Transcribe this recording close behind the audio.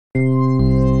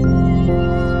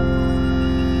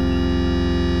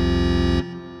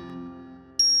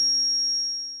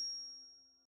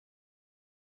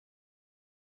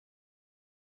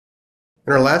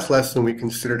In our last lesson, we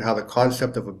considered how the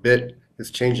concept of a bit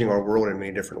is changing our world in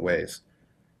many different ways.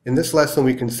 In this lesson,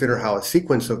 we consider how a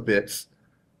sequence of bits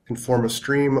can form a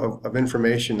stream of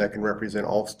information that can represent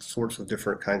all sorts of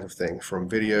different kinds of things, from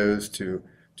videos to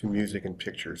music and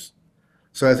pictures.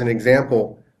 So as an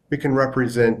example, we can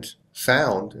represent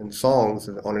sound and songs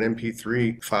on an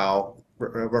MP3 file,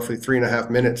 roughly 3.5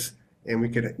 minutes, and we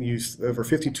could use over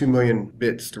 52 million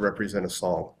bits to represent a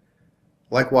song.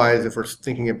 Likewise, if we're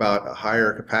thinking about a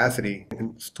higher capacity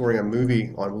and storing a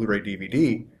movie on Blu-ray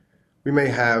DVD, we may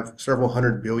have several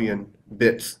hundred billion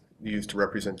bits used to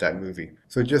represent that movie.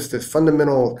 So just this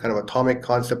fundamental kind of atomic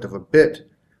concept of a bit,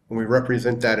 when we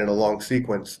represent that in a long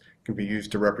sequence, can be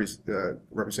used to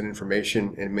represent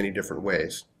information in many different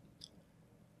ways.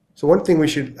 So one thing we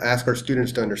should ask our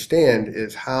students to understand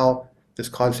is how this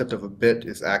concept of a bit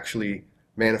is actually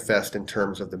manifest in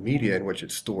terms of the media in which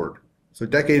it's stored. So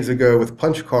decades ago, with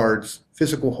punch cards,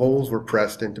 physical holes were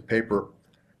pressed into paper,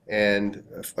 and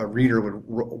a reader would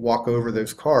walk over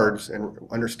those cards and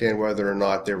understand whether or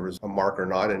not there was a mark or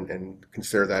not, and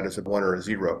consider that as a 1 or a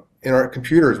 0. In our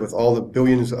computers, with all the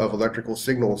billions of electrical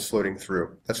signals floating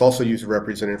through, that's also used to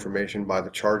represent information by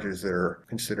the charges that are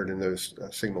considered in those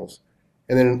signals.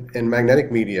 And then in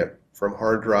magnetic media, from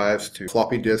hard drives to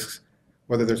floppy disks,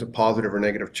 whether there's a positive or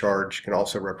negative charge can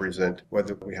also represent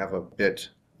whether we have a bit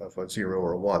of a 0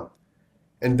 or a 1.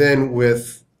 And then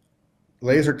with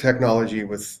laser technology,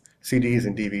 with CDs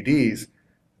and DVDs,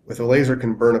 with a laser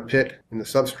can burn a pit in the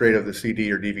substrate of the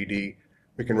CD or DVD,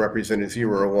 we can represent a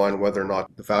 0 or a 1 whether or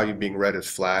not the value being read is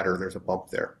flat or there's a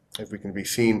bump there, as we can be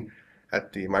seen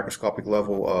at the microscopic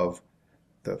level of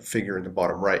the figure in the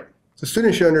bottom right. So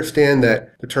students should understand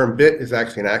that the term bit is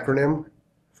actually an acronym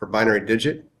for binary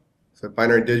digit. So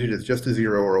binary digit is just a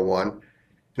 0 or a 1.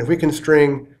 And if we can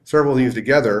string several of these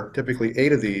together, typically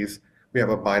 8 of these, we have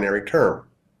a binary term.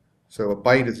 So a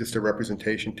byte is just a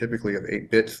representation typically of 8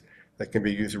 bits that can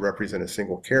be used to represent a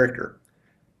single character.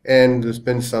 And there's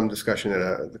been some discussion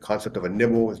that the concept of a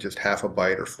nibble is just half a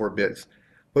byte or 4 bits.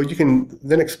 But you can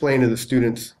then explain to the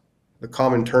students the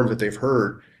common terms that they've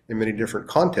heard in many different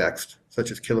contexts, such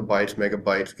as kilobytes,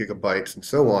 megabytes, gigabytes, and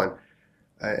so on.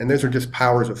 And those are just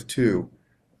powers of 2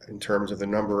 in terms of the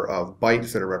number of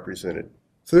bytes that are represented.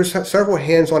 So there's several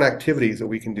hands-on activities that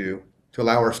we can do to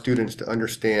allow our students to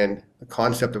understand the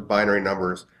concept of binary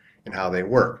numbers and how they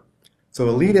work. So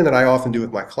a lead-in that I often do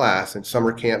with my class in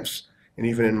summer camps and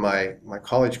even in my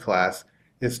college class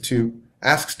is to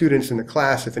ask students in the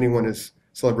class if anyone has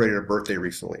celebrated a birthday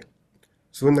recently.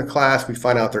 So in the class we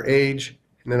find out their age,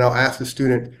 and then I'll ask the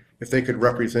student if they could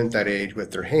represent that age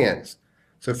with their hands.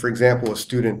 So for example, a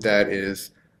student that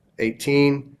is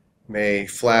 18 may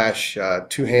flash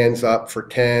 2 hands up for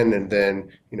 10 and then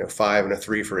 5 and a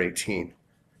 3 for 18.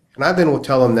 And I then will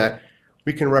tell them that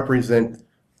we can represent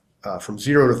from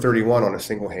 0 to 31 on a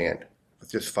single hand with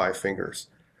just 5 fingers.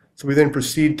 So we then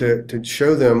proceed to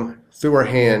show them through our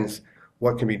hands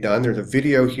what can be done. There's a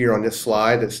video here on this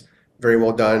slide that's very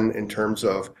well done in terms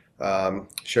of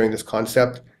showing this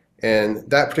concept. And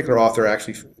that particular author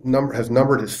actually has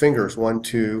numbered his fingers 1,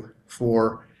 2,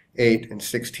 4, 8, and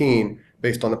 16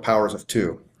 based on the powers of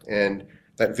 2. And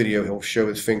that video, he'll show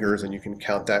his fingers and you can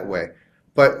count that way.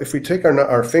 But if we take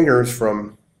our fingers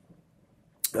from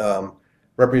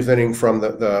representing from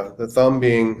the thumb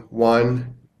being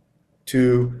 1,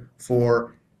 2,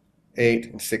 4,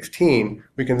 8, and 16,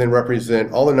 we can then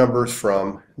represent all the numbers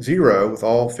from 0 with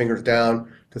all fingers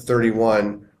down to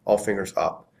 31, all fingers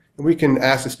up. And we can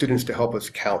ask the students to help us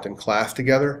count in class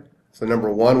together. So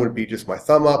number 1 would be just my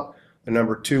thumb up, the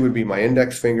number 2 would be my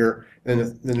index finger, and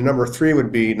then the number 3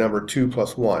 would be number 2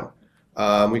 plus 1.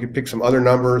 We could pick some other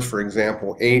numbers. For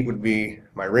example, 8 would be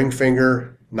my ring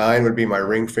finger, 9 would be my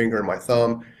ring finger and my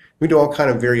thumb. We do all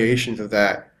kind of variations of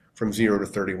that from 0 to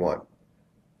 31.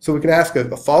 So we can ask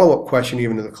a follow-up question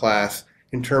even to the class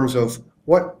in terms of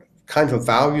what kinds of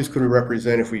values could we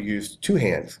represent if we used 2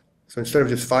 hands. So instead of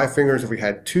just 5 fingers, if we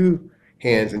had 2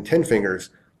 hands and 10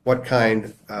 fingers, what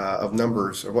kind of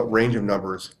numbers or what range of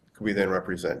numbers could we then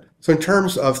represent? So in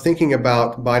terms of thinking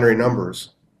about binary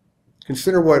numbers,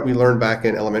 consider what we learned back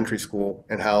in elementary school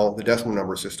and how the decimal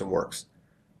number system works.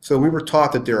 So we were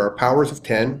taught that there are powers of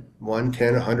 10, 1,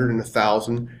 10, 100, and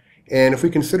 1,000. And if we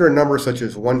consider a number such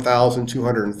as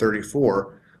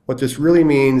 1,234, what this really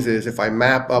means is if I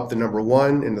map up the number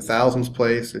 1 in the thousands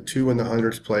place, the 2 in the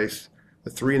hundreds place, the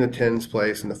 3 in the tens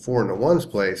place, and the 4 in the ones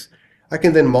place, I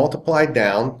can then multiply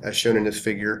down, as shown in this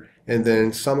figure, and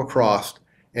then sum across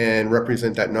and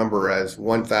represent that number as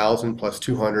 1,000 plus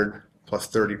 200 plus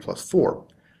 30 plus 4.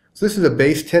 So this is a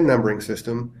base 10 numbering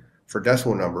system for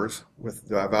decimal numbers with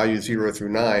values 0 through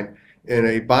 9. In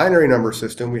a binary number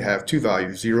system, we have two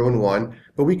values, 0 and 1,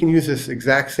 but we can use this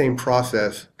exact same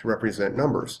process to represent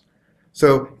numbers.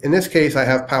 So in this case, I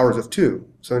have powers of 2.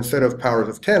 So instead of powers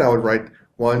of 10, I would write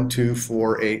 1, 2,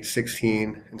 4, 8,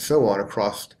 16, and so on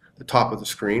across the top of the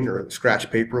screen, or the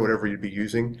scratch paper, whatever you'd be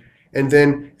using. And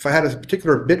then if I had a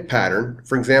particular bit pattern,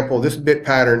 for example, this bit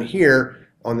pattern here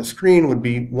on the screen would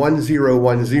be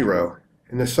 1010,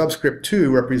 and the subscript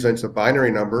 2 represents a binary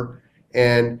number,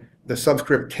 and the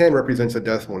subscript 10 represents a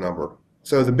decimal number.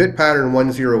 So the bit pattern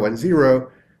 1010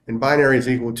 in binary is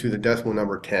equal to the decimal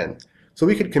number 10. So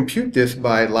we could compute this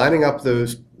by lining up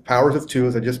those powers of 2,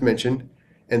 as I just mentioned,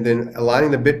 and then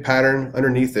aligning the bit pattern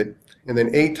underneath it. And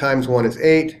then 8 times 1 is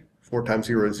 8, 4 times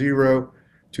 0 is 0,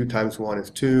 2 times 1 is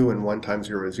 2, and 1 times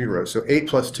 0 is 0. So 8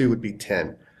 plus 2 would be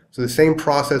 10. So the same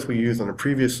process we used on the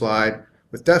previous slide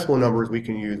with decimal numbers we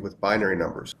can use with binary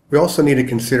numbers. We also need to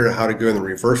consider how to go in the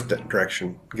reverse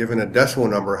direction. Given a decimal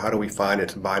number, how do we find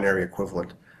its binary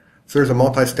equivalent? So there's a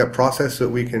multi-step process that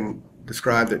we can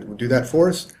describe that will do that for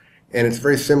us. And it's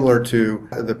very similar to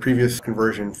the previous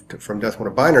conversion from decimal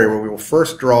to binary, where we will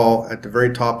first draw at the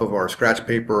very top of our scratch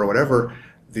paper or whatever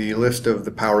the list of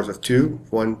the powers of 2,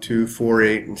 1, 2, 4,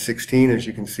 8, and 16, as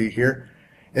you can see here.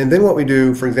 And then what we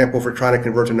do, for example, if we're trying to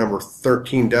convert the number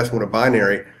 13 decimal to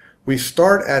binary, we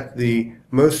start at the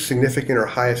most significant or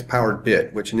highest powered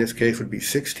bit, which in this case would be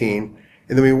 16,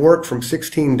 and then we work from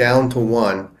 16 down to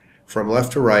 1 from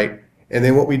left to right, and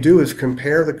then what we do is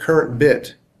compare the current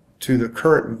bit to the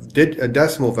current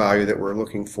decimal value that we're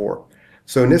looking for.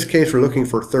 So in this case, we're looking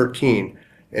for 13,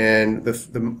 and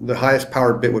the highest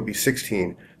powered bit would be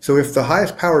 16. So if the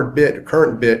highest powered bit,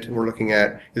 current bit we're looking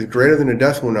at, is greater than a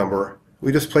decimal number,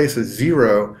 we just place a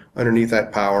 0 underneath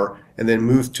that power and then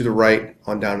move to the right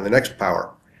on down to the next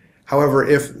power. However,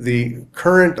 if the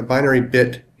current binary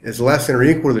bit is less than or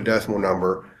equal to the decimal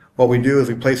number, what we do is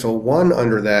we place a 1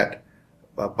 under that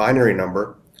binary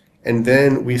number, and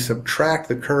then we subtract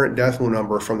the current decimal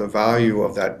number from the value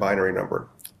of that binary number.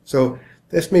 So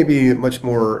this may be much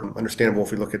more understandable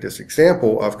if we look at this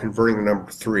example of converting the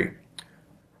number 3.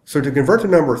 So to convert the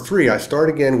number 3, I start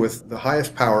again with the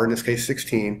highest power, in this case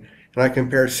 16, and I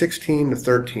compare 16 to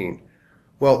 13.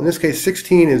 Well, in this case,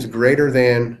 16 is greater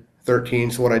than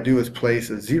 13, so what I do is place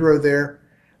a 0 there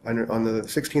on the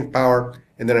 16th power,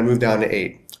 and then I move down to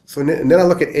 8. So, and then I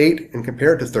look at 8 and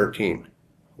compare it to 13.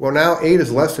 Well, now 8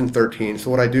 is less than 13, so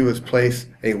what I do is place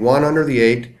a 1 under the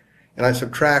 8, and I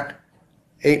subtract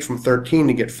 8 from 13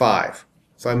 to get 5.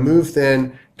 So I move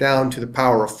then down to the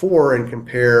power of 4 and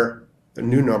compare the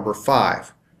new number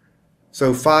 5.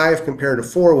 So 5 compared to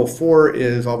 4, well, 4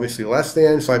 is obviously less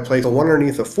than, so I place a 1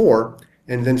 underneath a 4,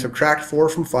 and then subtract 4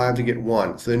 from 5 to get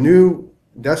 1. So the new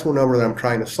decimal number that I'm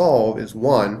trying to solve is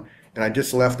 1, and I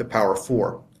just left the power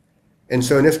 4. And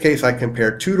so in this case, I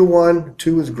compare 2 to 1.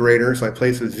 2 is greater, so I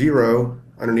place a 0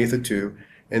 underneath a 2,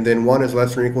 and then 1 is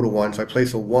less than or equal to 1, so I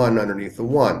place a 1 underneath the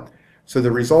 1. So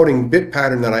the resulting bit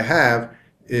pattern that I have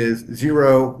is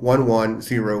 0, 1, 1,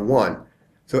 0, 1.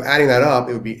 So adding that up,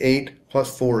 it would be 8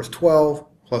 plus 4 is 12,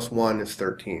 plus 1 is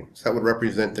 13. So that would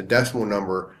represent the decimal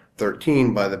number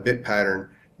 13 by the bit pattern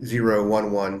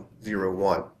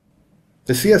 01101.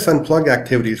 The CS Unplugged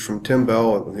activities from Tim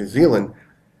Bell of New Zealand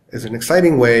is an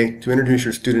exciting way to introduce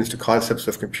your students to concepts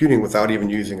of computing without even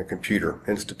using a computer,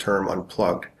 hence the term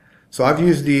Unplugged. So I've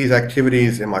used these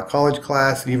activities in my college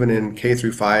class, even in K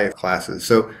through 5 classes.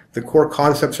 So the core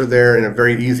concepts are there in a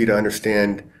very easy to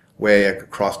understand way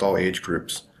across all age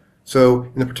groups. So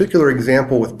in the particular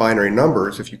example with binary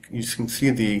numbers, if you can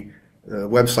see the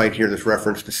website here that's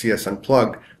referenced to CS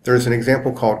Unplugged, there's an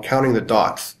example called counting the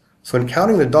dots. So in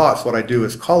counting the dots, what I do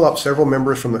is call up several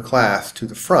members from the class to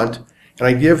the front, and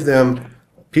I give them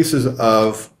pieces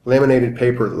of laminated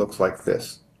paper that looks like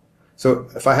this. So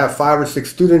if I have 5 or 6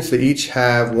 students, they each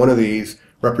have one of these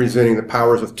representing the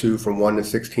powers of 2 from 1 to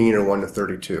 16 or 1 to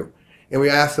 32. And we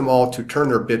ask them all to turn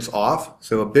their bits off.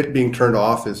 So a bit being turned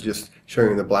off is just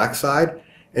showing the black side.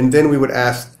 And then we would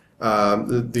ask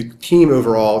the team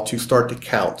overall to start to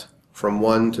count from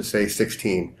 1 to, say,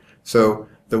 16. So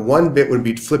the 1 bit would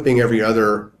be flipping every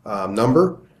other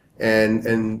number,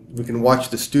 and we can watch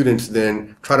the students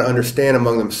then try to understand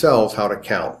among themselves how to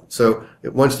count. So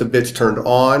once the bit's turned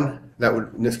on, that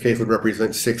would, in this case, would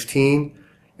represent 16,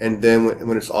 and then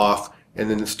when it's off,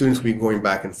 and then the students will be going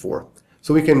back and forth.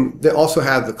 So we can then also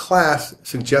have the class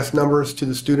suggest numbers to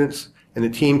the students, and the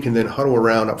team can then huddle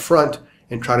around up front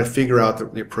and try to figure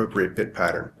out the appropriate bit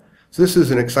pattern. So this is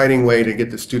an exciting way to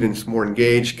get the students more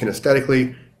engaged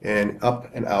kinesthetically and up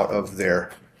and out of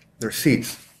their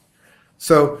seats.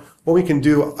 So what we can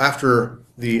do after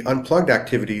the Unplugged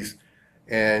activities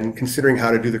and considering how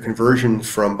to do the conversions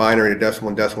from binary to decimal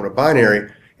and decimal to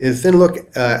binary is then look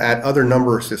at other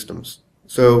number systems.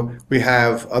 So we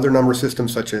have other number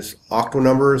systems such as octal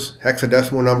numbers,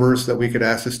 hexadecimal numbers that we could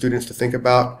ask the students to think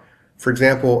about. For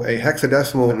example, a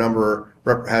hexadecimal number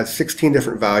has 16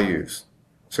 different values.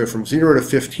 So from 0 to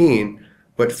 15,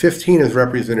 but 15 is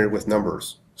represented with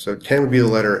numbers. So 10 would be the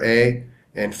letter A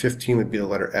and 15 would be the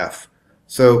letter F.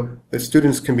 So the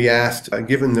students can be asked,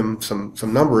 given them some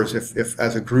numbers, if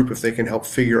as a group, if they can help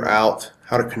figure out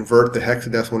how to convert the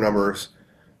hexadecimal numbers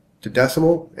to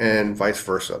decimal and vice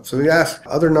versa. So we ask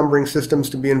other numbering systems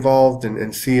to be involved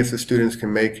and see if the students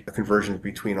can make conversions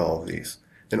between all of these.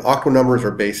 Then octal numbers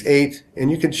are base 8,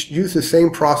 and you could use the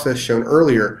same process shown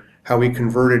earlier, how we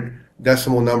converted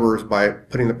decimal numbers by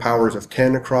putting the powers of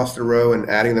 10 across the row and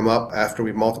adding them up after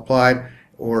we've multiplied,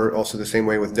 or also the same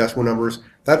way with decimal numbers.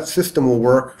 That system will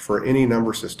work for any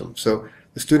number system. So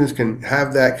the students can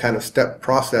have that kind of step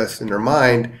process in their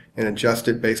mind and adjust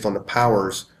it based on the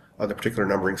powers of the particular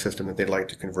numbering system that they'd like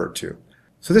to convert to.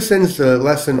 So this ends the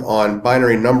lesson on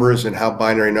binary numbers and how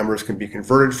binary numbers can be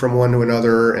converted from one to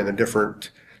another, and the different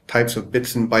types of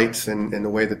bits and bytes and the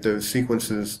way that those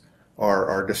sequences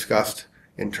are discussed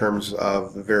in terms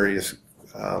of the various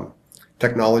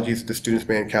technologies that the students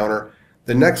may encounter.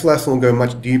 The next lesson will go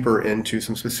much deeper into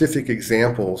some specific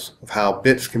examples of how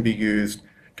bits can be used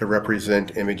to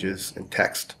represent images and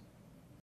text.